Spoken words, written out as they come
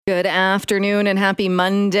Good afternoon and happy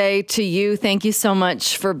Monday to you. Thank you so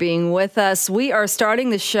much for being with us. We are starting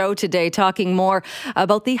the show today talking more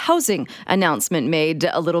about the housing announcement made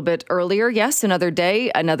a little bit earlier. Yes, another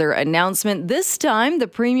day, another announcement. This time, the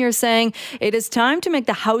Premier saying it is time to make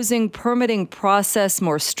the housing permitting process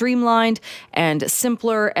more streamlined and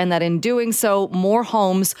simpler, and that in doing so, more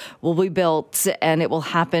homes will be built and it will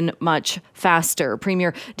happen much faster.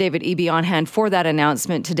 Premier David Eby on hand for that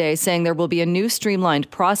announcement today, saying there will be a new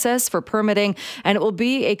streamlined process for permitting, and it will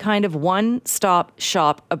be a kind of one-stop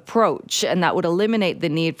shop approach, and that would eliminate the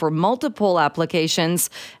need for multiple applications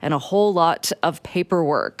and a whole lot of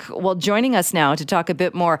paperwork. Well, joining us now to talk a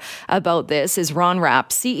bit more about this is Ron Rapp,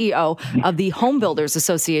 CEO of the Home Builders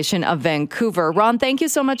Association of Vancouver. Ron, thank you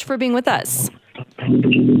so much for being with us.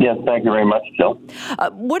 Yes, thank you very much, Jill.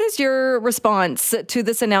 What is your response to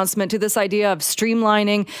this announcement, to this idea of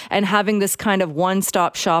streamlining and having this kind of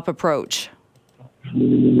one-stop shop approach?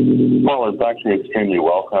 Well, it's actually extremely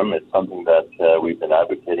welcome. It's something that we've been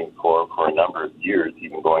advocating for a number of years,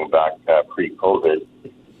 even going back pre-COVID.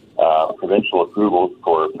 Provincial approvals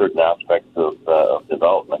for certain aspects of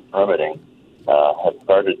development permitting have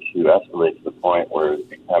started to escalate to the point where it's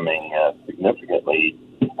becoming significantly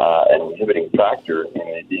an inhibiting factor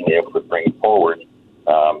in being able to bring forward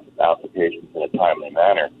applications in a timely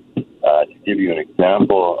manner. To give you an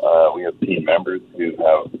example, we have seen members who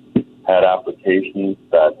have had applications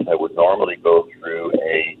that would normally go through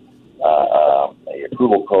a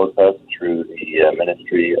approval process through the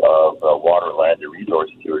Ministry of Water, Land and Resource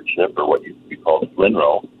Stewardship, or what used to be called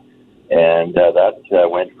FLNRO, and that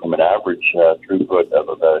went from an average throughput of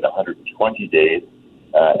about 120 days,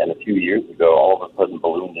 and a few years ago, all of a sudden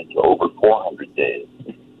ballooned into over 400 days.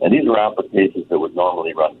 And these are applications that would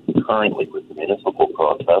normally run concurrently with the municipal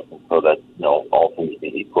process, and so that, all things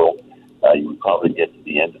being equal, you would probably get to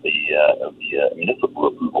the end of the municipal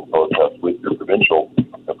approval process with your provincial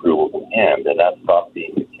approvals in hand, and that stopped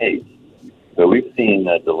being the case. So we've seen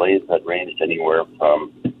delays that ranged anywhere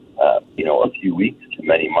from a few weeks to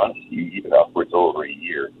many months, even upwards over a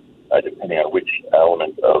year, depending on which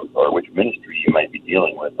element of or which ministry you might be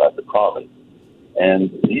dealing with at the province.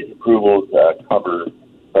 And these approvals cover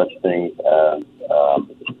such things as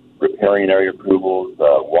riparian area approvals,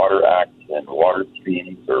 water acts and water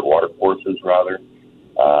streams, or water courses rather,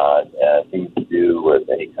 things to do with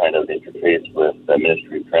any kind of interface with the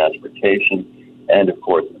Ministry of Transportation, and of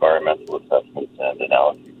course environmental assessments and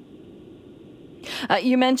analyses.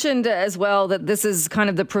 You mentioned as well that this is kind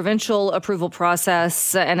of the provincial approval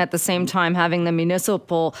process and at the same time having the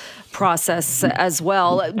municipal process as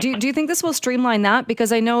well. Do you think this will streamline that?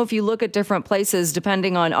 Because I know if you look at different places,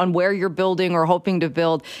 depending on where you're building or hoping to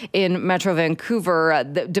build in Metro Vancouver,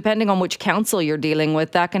 depending on which council you're dealing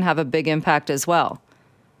with, that can have a big impact as well.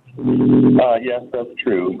 Yes, that's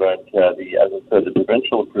true. But as I said, the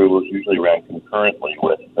provincial approvals usually ran concurrently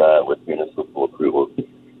with municipal approvals.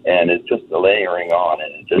 And it's just layering on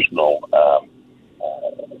an additional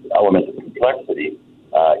element of complexity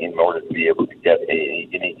in order to be able to get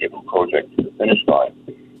any given project to the finish line.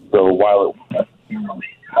 So while it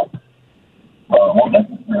won't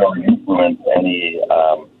necessarily influence any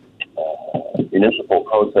municipal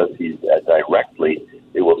processes directly,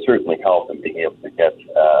 it will certainly help in being able to get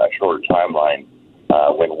a shorter timeline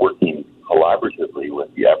when working collaboratively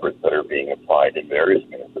with the efforts that are being applied in various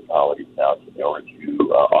municipalities now in order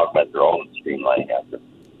to augment their own streamlining efforts.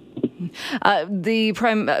 The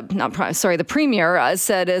Premier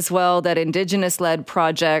said as well that Indigenous-led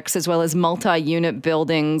projects as well as multi-unit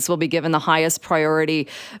buildings will be given the highest priority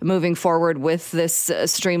moving forward with this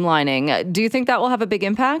streamlining. Do you think that will have a big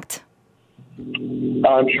impact?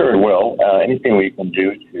 I'm sure it will. Anything we can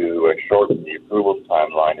do to shorten the approvals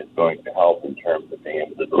timeline is going to help in terms of being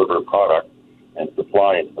able to deliver a product and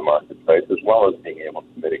supply into the marketplace, as well as being able to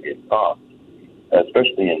mitigate costs,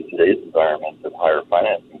 especially in today's environment of higher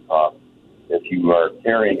financing costs. If you are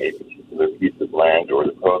carrying a particular piece of land or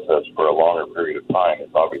the process for a longer period of time,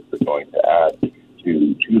 it's obviously going to add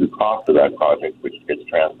to the cost of that project, which gets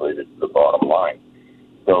translated to the bottom line.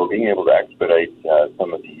 So being able to expedite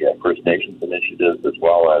some of the First Nations initiatives, as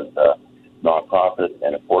well as nonprofit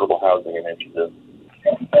and affordable housing initiatives,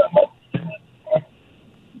 and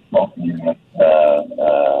multi-unit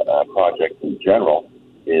projects in general,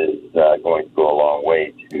 is going to go a long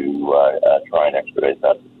way to try and expedite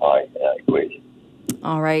that supply equation.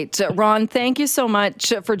 All right. Ron, thank you so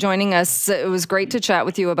much for joining us. It was great to chat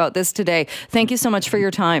with you about this today. Thank you so much for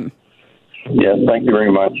your time. Yes, thank you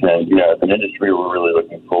very much. And as an industry, we're really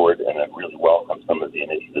looking forward and really welcome some of the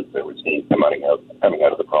initiatives that we're seeing coming out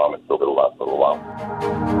of the province over the last little while.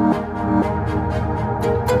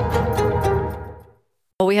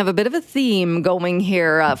 Well, we have a bit of a theme going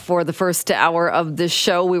here for the first hour of the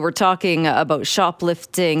show. We were talking about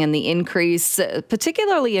shoplifting and the increase,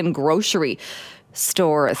 particularly in grocery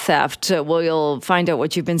store theft. We'll find out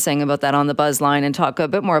what you've been saying about that on the Buzz line and talk a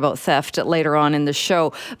bit more about theft later on in the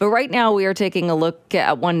show. But right now we are taking a look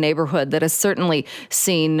at one neighborhood that has certainly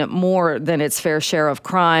seen more than its fair share of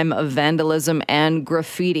crime, of vandalism, and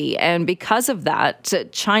graffiti. And because of that,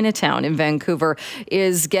 Chinatown in Vancouver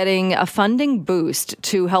is getting a funding boost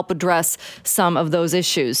to help address some of those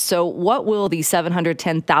issues. So what will the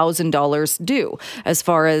 $710,000 do as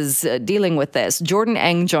far as dealing with this? Jordan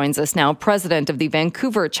Eng joins us now, president of the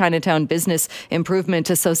Vancouver Chinatown Business Improvement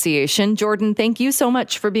Association. Jordan, thank you so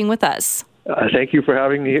much for being with us. Thank you for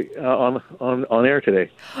having me on air today.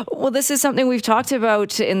 Well, this is something we've talked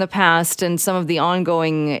about in the past and some of the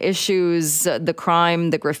ongoing issues, the crime,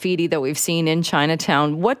 the graffiti that we've seen in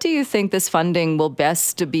Chinatown. What do you think this funding will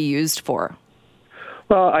best be used for?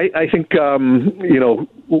 Well, I think,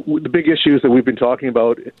 the big issues that we've been talking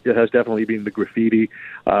about has definitely been the graffiti,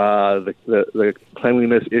 the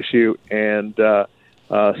cleanliness issue, and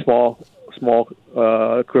small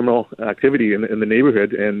criminal activity in the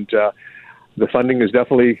neighborhood. And the funding is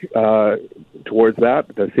definitely towards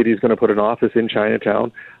that. The city is going to put an office in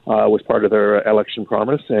Chinatown, was part of their election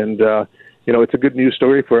promise. And, it's a good news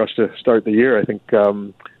story for us to start the year. I think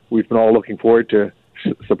we've been all looking forward to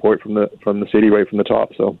support from the city right from the top.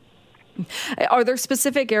 So, are there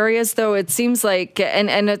specific areas, though? It seems like,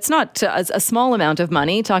 and it's not a small amount of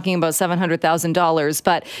money, talking about $700,000,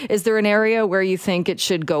 but is there an area where you think it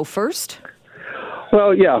should go first?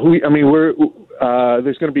 Well, yeah, we're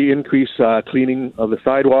there's going to be increased cleaning of the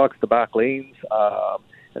sidewalks, the back lanes,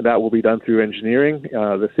 and that will be done through engineering.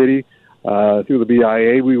 The city, through the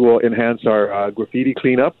BIA, we will enhance our graffiti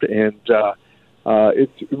cleanup, and it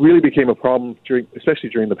really became a problem especially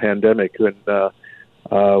during the pandemic, when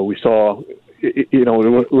we saw,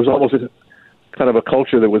 it was almost kind of a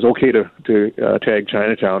culture that was okay to tag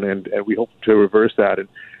Chinatown, and we hope to reverse that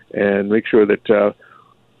and make sure that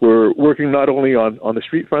we're working not only on the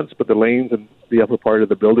street fronts, but the lanes and the upper part of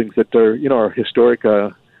the buildings that are, our historic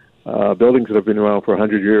buildings that have been around for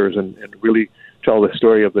 100 years, and really tell the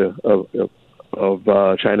story of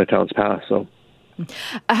Chinatown's past. So.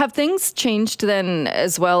 Have things changed then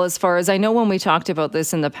as well, as far as I know? When we talked about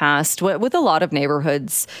this in the past, with a lot of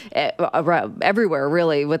neighborhoods everywhere,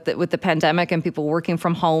 really, with the pandemic and people working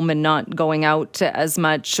from home and not going out as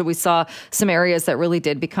much, we saw some areas that really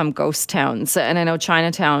did become ghost towns. And I know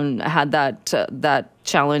Chinatown had that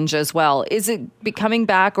challenge as well. Is it coming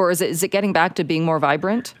back, or is it getting back to being more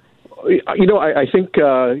vibrant? I think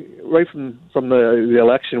right from the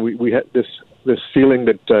election, we had this feeling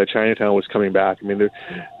that Chinatown was coming back. I mean,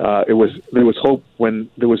 there was hope when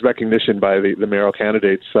there was recognition by the mayoral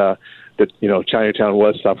candidates that Chinatown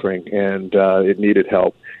was suffering and it needed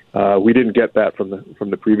help. We didn't get that from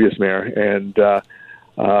the previous mayor, and there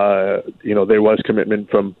was commitment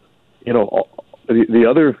from the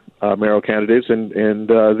other mayoral candidates, and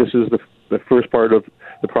this is the first part of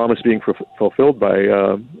the promise being fulfilled by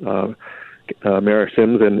Mayor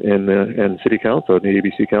Sims and City Council and the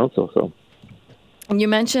ABC Council. So. You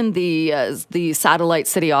mentioned the satellite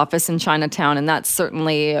city office in Chinatown, and that's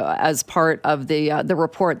certainly as part of the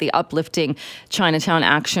report, the Uplifting Chinatown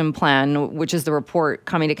Action Plan, which is the report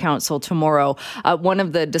coming to council tomorrow. One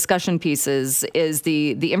of the discussion pieces is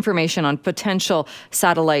the information on potential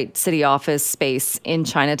satellite city office space in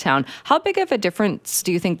Chinatown. How big of a difference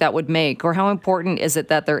do you think that would make, or how important is it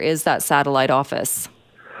that there is that satellite office?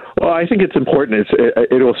 Well, I think it's important.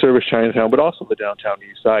 It will service Chinatown, but also the downtown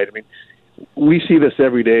east side. I mean, we see this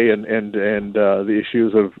every day, and the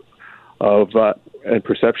issues of and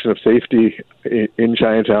perception of safety in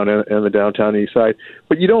Chinatown and the downtown east side.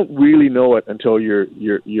 But you don't really know it until you're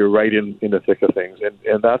right in the thick of things,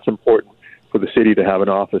 and that's important for the city to have an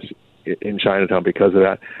office in Chinatown because of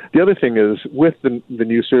that. The other thing is with the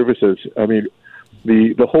new services. I mean,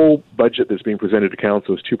 the whole budget that's being presented to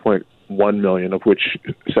council is $2.1 million, of which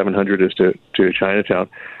 $700 is to Chinatown.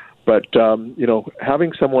 But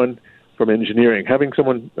having someone from engineering, having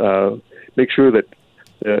someone make sure that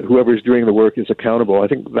whoever's doing the work is accountable. I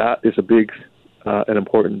think that is a big and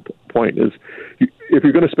important point. Is if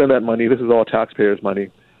you're going to spend that money, this is all taxpayers'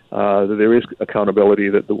 money. That there is accountability,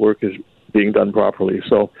 that the work is being done properly.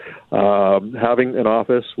 So having an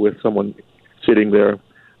office with someone sitting there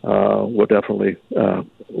will definitely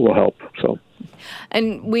will help. So.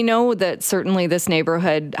 And we know that certainly this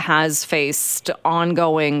neighborhood has faced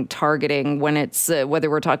ongoing targeting when it's whether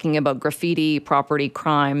we're talking about graffiti, property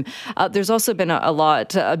crime. There's also been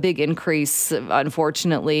a big increase,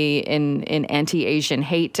 unfortunately, in anti-Asian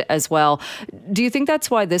hate as well. Do you think that's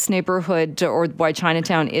why this neighborhood or why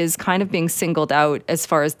Chinatown is kind of being singled out as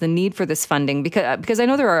far as the need for this funding? Because I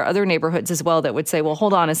know there are other neighborhoods as well that would say, well,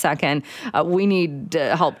 hold on a second, we need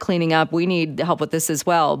help cleaning up, we need help with this as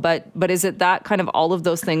well. But is it that kind of all of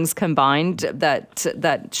those things combined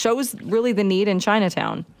that shows really the need in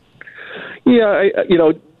Chinatown? Yeah,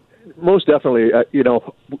 most definitely.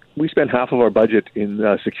 We spend half of our budget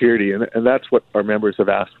in security, and that's what our members have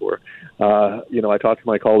asked for. I talk to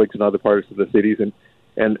my colleagues in other parts of the cities,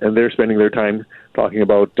 and they're spending their time talking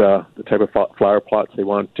about the type of flower plots they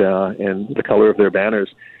want and the color of their banners.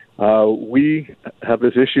 We have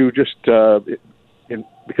this issue just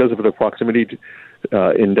because of the proximity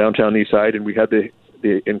in downtown East Side, and we had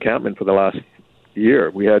the encampment for the last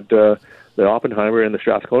year. We had the Oppenheimer and the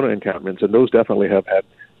Strathcona encampments, and those definitely have had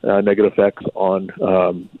negative effects on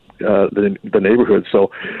the neighborhood.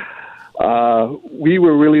 So we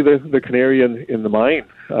were really the canary in the mine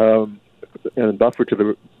and buffer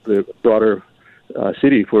to the broader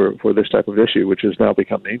city for this type of issue, which has now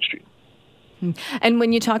become mainstream. And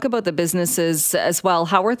when you talk about the businesses as well,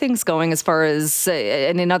 how are things going as far as,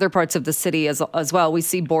 and in other parts of the city as well, we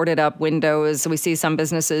see boarded up windows, we see some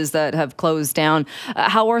businesses that have closed down.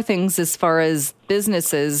 How are things as far as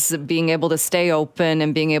businesses being able to stay open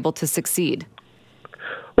and being able to succeed?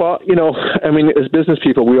 Well, as business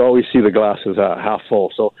people, we always see the glass as half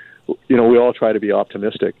full. So, we all try to be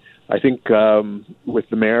optimistic. I think with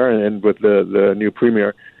the mayor and with the new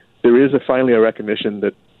premier, there is finally a recognition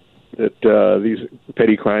that these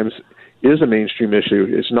petty crimes is a mainstream issue.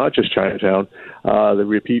 It's not just Chinatown. The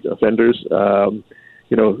repeat offenders,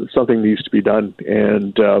 something needs to be done.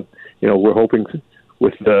 And, we're hoping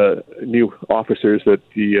with the new officers that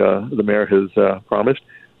the mayor has promised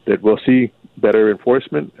that we'll see better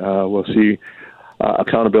enforcement. We'll see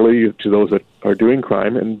accountability to those that are doing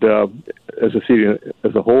crime. And as a city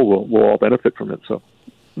as a whole, we'll all benefit from it. So.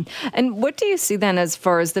 And what do you see then as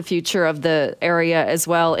far as the future of the area as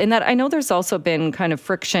well? In that I know there's also been kind of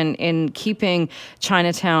friction in keeping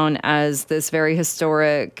Chinatown as this very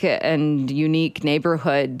historic and unique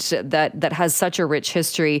neighborhood that has such a rich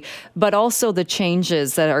history, but also the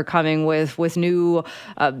changes that are coming with new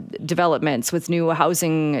developments, with new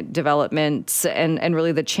housing developments, and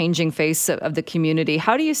really the changing face of the community.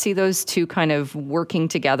 How do you see those two kind of working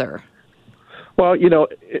together? Well,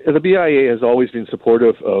 the BIA has always been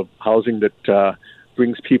supportive of housing that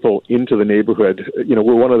brings people into the neighborhood.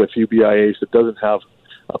 We're one of the few BIAs that doesn't have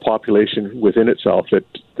a population within itself that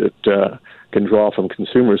can draw from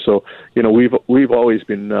consumers. So, we've always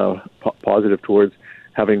been positive towards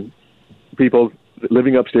having people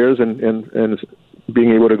living upstairs and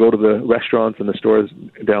being able to go to the restaurants and the stores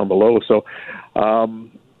down below. So, I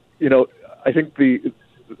think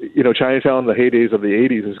Chinatown, the heydays of the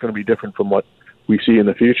 80s, is going to be different from what we see in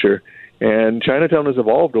the future. And Chinatown has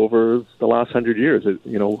evolved over the last 100 years.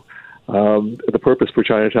 The purpose for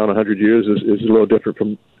Chinatown 100 years is a little different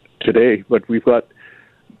from today, but we've got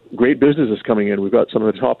great businesses coming in. We've got some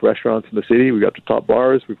of the top restaurants in the city. We've got the top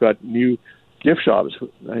bars. We've got new gift shops.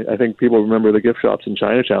 I think people remember the gift shops in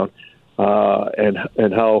Chinatown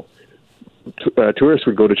and how tourists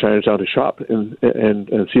would go to Chinatown to shop and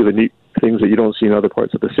see the neat things that you don't see in other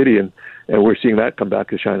parts of the city, and we're seeing that come back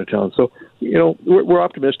to Chinatown. So, we're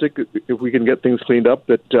optimistic if we can get things cleaned up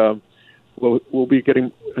that we'll be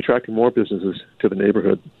attracting more businesses to the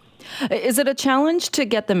neighborhood. Is it a challenge to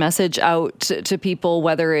get the message out to people,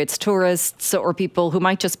 whether it's tourists or people who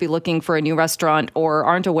might just be looking for a new restaurant or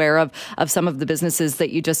aren't aware of some of the businesses that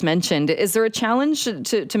you just mentioned? Is there a challenge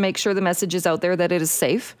to make sure the message is out there that it is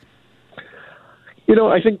safe?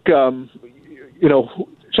 I think,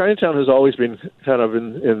 Chinatown has always been kind of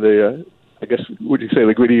in the, I guess, would you say,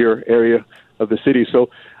 the grittier area of the city. So,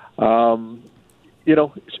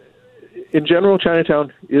 in general,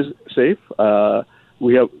 Chinatown is safe.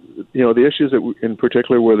 We have, the issues that in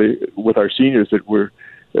particular with our seniors that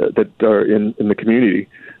are in the community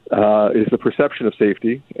is the perception of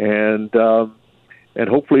safety, and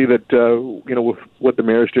hopefully that with what the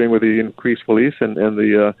mayor is doing with the increased police and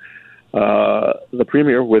the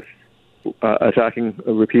premier with attacking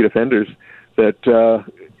repeat offenders, that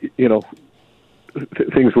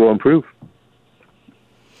things will improve.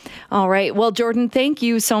 All right. Well, Jordan, thank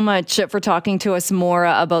you so much for talking to us more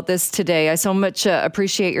about this today. I so much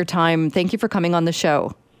appreciate your time. Thank you for coming on the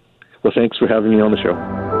show. Well, thanks for having me on the show.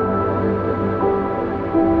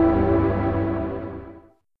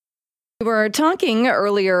 We were talking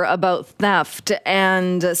earlier about theft,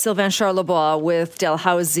 and Sylvain Charlebois with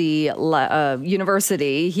Dalhousie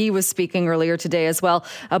University, he was speaking earlier today as well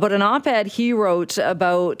about an op-ed he wrote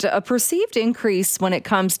about a perceived increase when it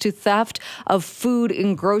comes to theft of food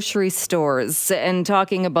in grocery stores, and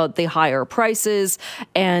talking about the higher prices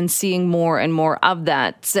and seeing more and more of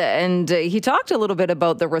that. And he talked a little bit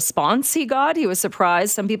about the response he got. He was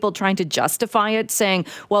surprised. Some people trying to justify it, saying,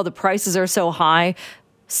 well, the prices are so high,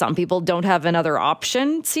 some people don't have another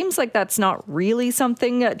option. Seems like that's not really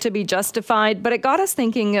something to be justified, but it got us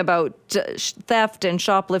thinking about theft and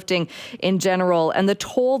shoplifting in general and the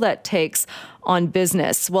toll that takes on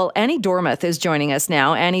business. Well, Annie Dormuth is joining us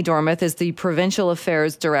now. Annie Dormuth is the Provincial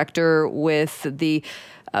Affairs Director with the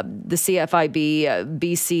CFIB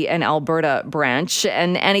BC and Alberta branch.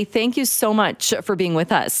 And Annie, thank you so much for being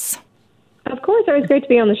with us. Of course. It was great to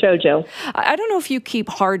be on the show, Jill. I don't know if you keep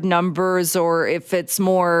hard numbers or if it's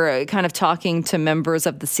more kind of talking to members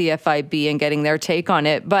of the CFIB and getting their take on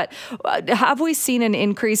it, but have we seen an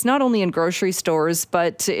increase not only in grocery stores,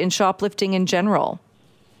 but in shoplifting in general?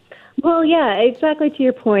 Well, yeah, exactly to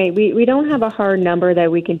your point. We don't have a hard number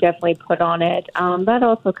that we can definitely put on it. That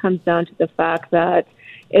also comes down to the fact that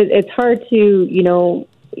it's hard to,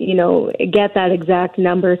 get that exact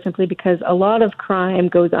number simply because a lot of crime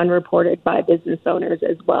goes unreported by business owners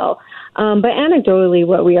as well. But anecdotally,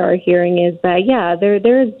 what we are hearing is that,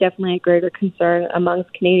 there is definitely a greater concern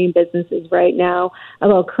amongst Canadian businesses right now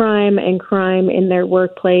about crime and crime in their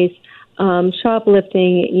workplace.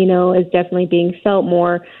 Shoplifting, is definitely being felt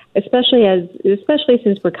more, especially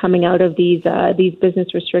since we're coming out of these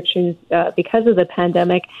business restrictions because of the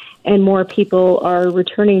pandemic, and more people are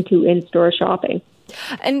returning to in-store shopping.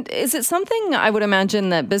 And is it something I would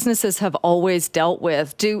imagine that businesses have always dealt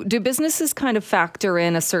with? Do businesses kind of factor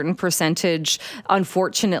in a certain percentage,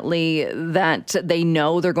 unfortunately, that they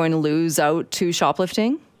know they're going to lose out to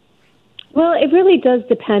shoplifting? Well, it really does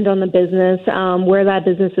depend on the business, where that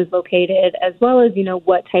business is located, as well as,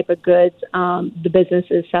 what type of goods the business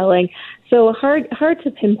is selling. So hard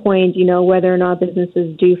to pinpoint, whether or not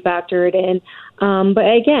businesses do factor it in. But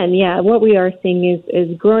again, what we are seeing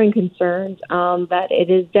is growing concerns that it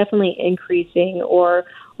is definitely increasing, or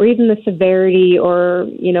even the severity, or,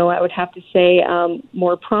 I would have to say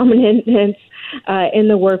more prominence in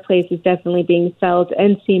the workplace is definitely being felt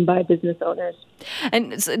and seen by business owners.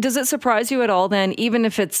 And does it surprise you at all then, even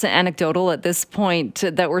if it's anecdotal at this point,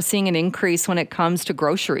 that we're seeing an increase when it comes to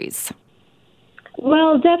groceries?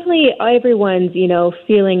 Well, definitely everyone's,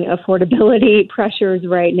 feeling affordability pressures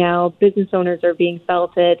right now. Business owners are being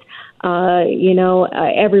felt it.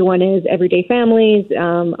 Everyone is. Everyday families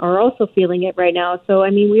are also feeling it right now. So,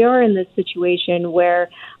 we are in this situation where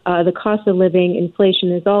the cost of living,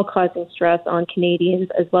 inflation is all causing stress on Canadians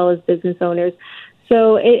as well as business owners.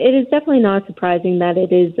 So it is definitely not surprising that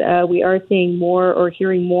it is. We are seeing more or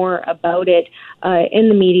hearing more about it in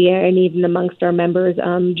the media and even amongst our members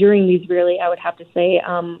during these really, I would have to say,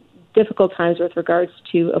 difficult times with regards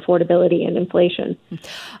to affordability and inflation.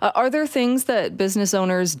 Are there things that business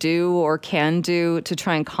owners do or can do to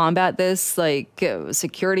try and combat this, like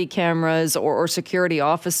security cameras or security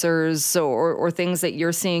officers or things that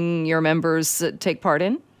you're seeing your members take part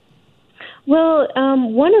in? Well,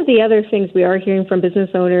 one of the other things we are hearing from business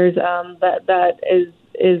owners that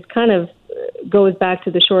is kind of goes back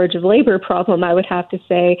to the shortage of labor problem, I would have to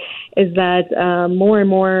say, is that more and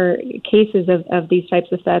more cases of these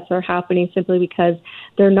types of thefts are happening simply because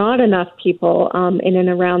there are not enough people in and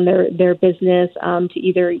around their business to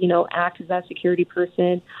either, act as that security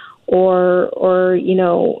person or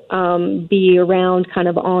be around kind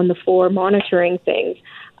of on the floor monitoring things.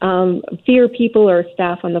 Fewer people or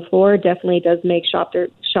staff on the floor definitely does make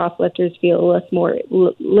shoplifters feel a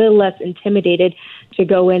little less intimidated to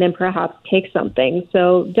go in and perhaps take something.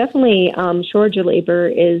 So definitely shortage of labor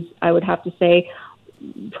is, I would have to say,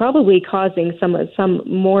 probably causing some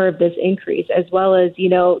more of this increase, as well as,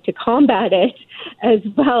 to combat it as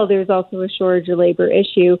well. There's also a shortage of labor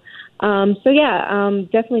issue.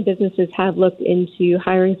 Definitely businesses have looked into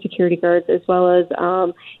hiring security guards, as well as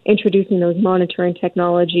introducing those monitoring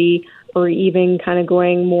technology, or even kind of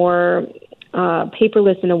going more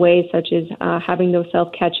paperless in a way, such as having those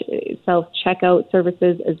self-checkout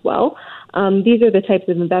services as well. These are the types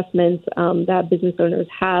of investments that business owners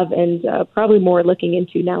have and probably more looking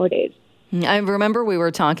into nowadays. I remember we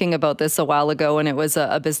were talking about this a while ago, and it was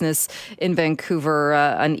a business in Vancouver,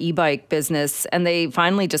 an e-bike business, and they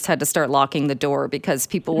finally just had to start locking the door because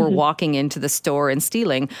people were walking into the store and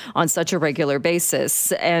stealing on such a regular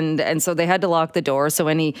basis. And so they had to lock the door. So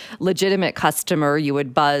any legitimate customer, you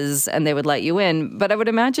would buzz and they would let you in. But I would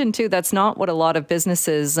imagine, too, that's not what a lot of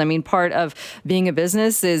businesses, I mean, part of being a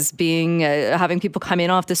business is being having people come in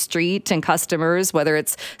off the street and customers, whether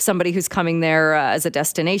it's somebody who's coming there as a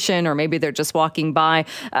destination or maybe they're just walking by.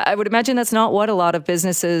 I would imagine that's not what a lot of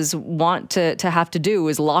businesses want to have to do,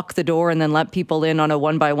 is lock the door and then let people in on a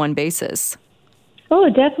one-by-one basis. Oh,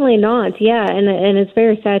 definitely not. Yeah, and it's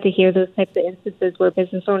very sad to hear those types of instances where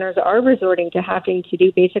business owners are resorting to having to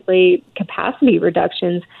do basically capacity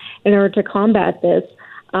reductions in order to combat this.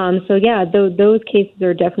 So yeah, those cases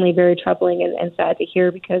are definitely very troubling and sad to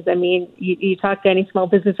hear because, I mean, you talk to any small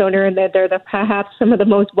business owner and they're perhaps some of the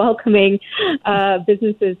most welcoming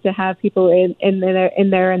businesses to have people in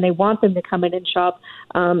there, and they want them to come in and shop,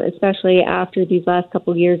 especially after these last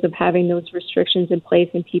couple of years of having those restrictions in place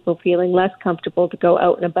and people feeling less comfortable to go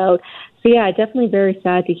out and about. So yeah, definitely very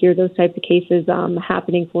sad to hear those types of cases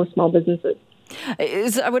happening for small businesses.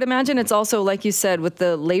 I would imagine it's also, like you said, with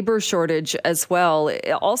the labor shortage as well,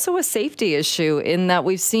 also a safety issue in that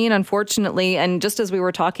we've seen, unfortunately, and just as we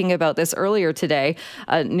were talking about this earlier today,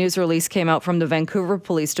 a news release came out from the Vancouver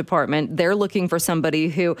Police Department. They're looking for somebody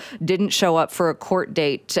who didn't show up for a court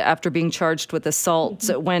date after being charged with assault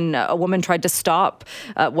when a woman tried to stop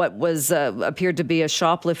what was appeared to be a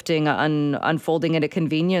shoplifting unfolding at a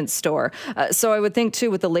convenience store. So I would think, too,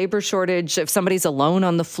 with the labor shortage, if somebody's alone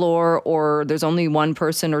on the floor or there's only one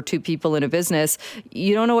person or two people in a business,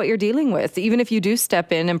 you don't know what you're dealing with, even if you do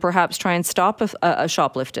step in and perhaps try and stop a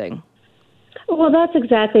shoplifting. Well, that's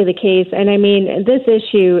exactly the case. And I mean, this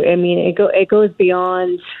issue, I mean, it goes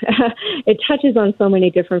beyond, it touches on so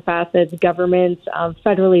many different facets, governments,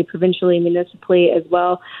 federally, provincially, municipally as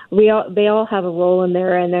well. They all have a role in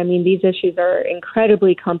there. And I mean, these issues are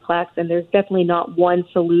incredibly complex, and there's definitely not one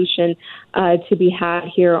solution to be had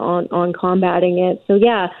here on combating it. So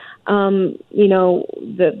yeah, you know,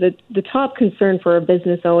 the top concern for a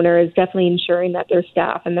business owner is definitely ensuring that their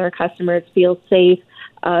staff and their customers feel safe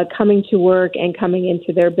coming to work and coming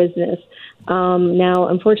into their business. Now,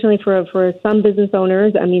 unfortunately, for some business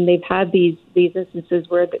owners, I mean, they've had these instances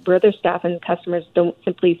where their staff and customers don't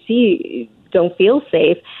feel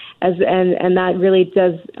safe, and that really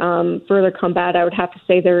does further combat, I would have to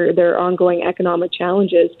say, their ongoing economic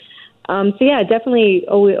challenges. So yeah, definitely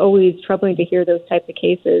always troubling to hear those types of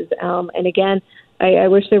cases. And again, I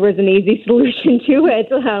wish there was an easy solution to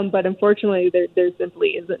it, but unfortunately there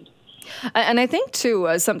simply isn't. And I think, too,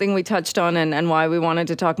 something we touched on and why we wanted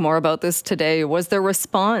to talk more about this today was the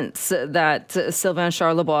response that Sylvain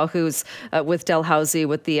Charlebois, who's with Dalhousie,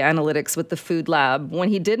 with the analytics, with the Food Lab, when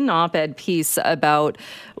he did an op-ed piece about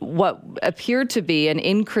what appeared to be an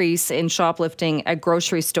increase in shoplifting at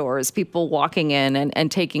grocery stores, people walking in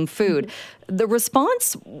and taking food. The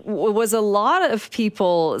response was a lot of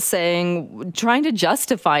people trying to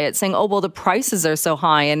justify it, saying, oh, well, the prices are so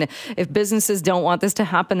high, and if businesses don't want this to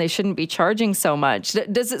happen, they shouldn't be charging so much.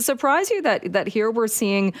 Does it surprise you that here we're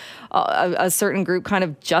seeing a certain group kind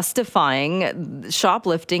of justifying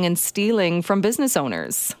shoplifting and stealing from business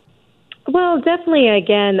owners? Well, definitely,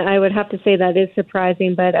 again, I would have to say that is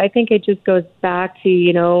surprising, but I think it just goes back to,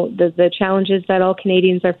 you know, the challenges that all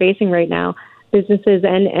Canadians are facing right now. Businesses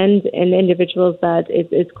and individuals, that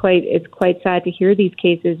it's quite sad to hear these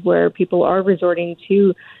cases where people are resorting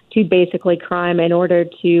to basically crime in order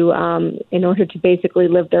to basically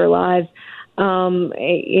live their lives.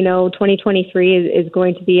 You know, 2023 is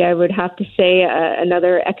going to be, I would have to say,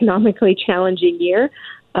 another economically challenging year.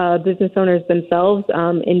 Business owners themselves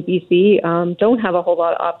in BC don't have a whole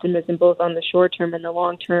lot of optimism, both on the short term and the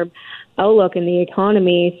long term outlook in the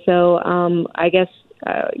economy. So I guess.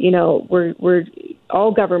 You know, we're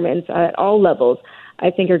all governments at all levels, I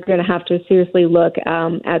think, are going to have to seriously look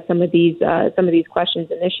at some of these questions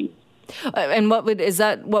and issues. And what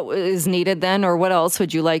is needed then, or what else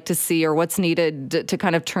would you like to see, or what's needed to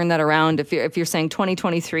kind of turn that around? If you're saying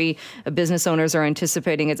 2023, business owners are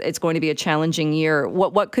anticipating it's going to be a challenging year,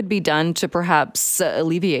 what could be done to perhaps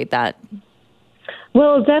alleviate that?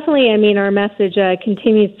 Well, definitely. I mean, our message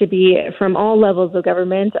continues to be from all levels of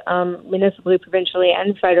government, municipally, provincially,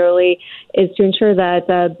 and federally, is to ensure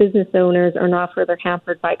that business owners are not further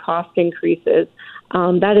hampered by cost increases.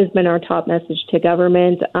 That has been our top message to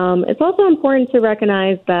government. It's also important to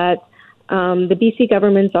recognize that the BC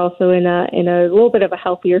government's also in a little bit of a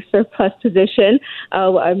healthier surplus position.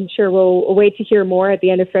 I'm sure we'll wait to hear more at the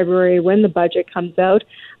end of February when the budget comes out.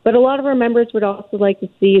 But a lot of our members would also like to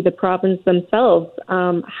see the province themselves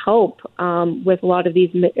help with a lot of these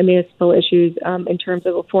municipal issues in terms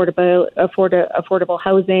of affordable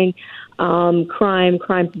housing, crime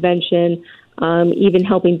prevention, even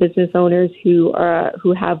helping business owners who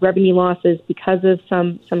have revenue losses because of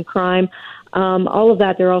some crime. All of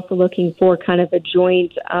that, they're also looking for kind of a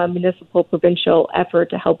joint municipal provincial effort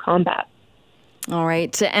to help combat. All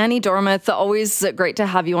right. Annie Dormuth, always great to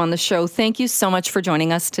have you on the show. Thank you so much for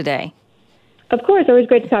joining us today. Of course. Always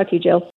great to talk to you, Jill.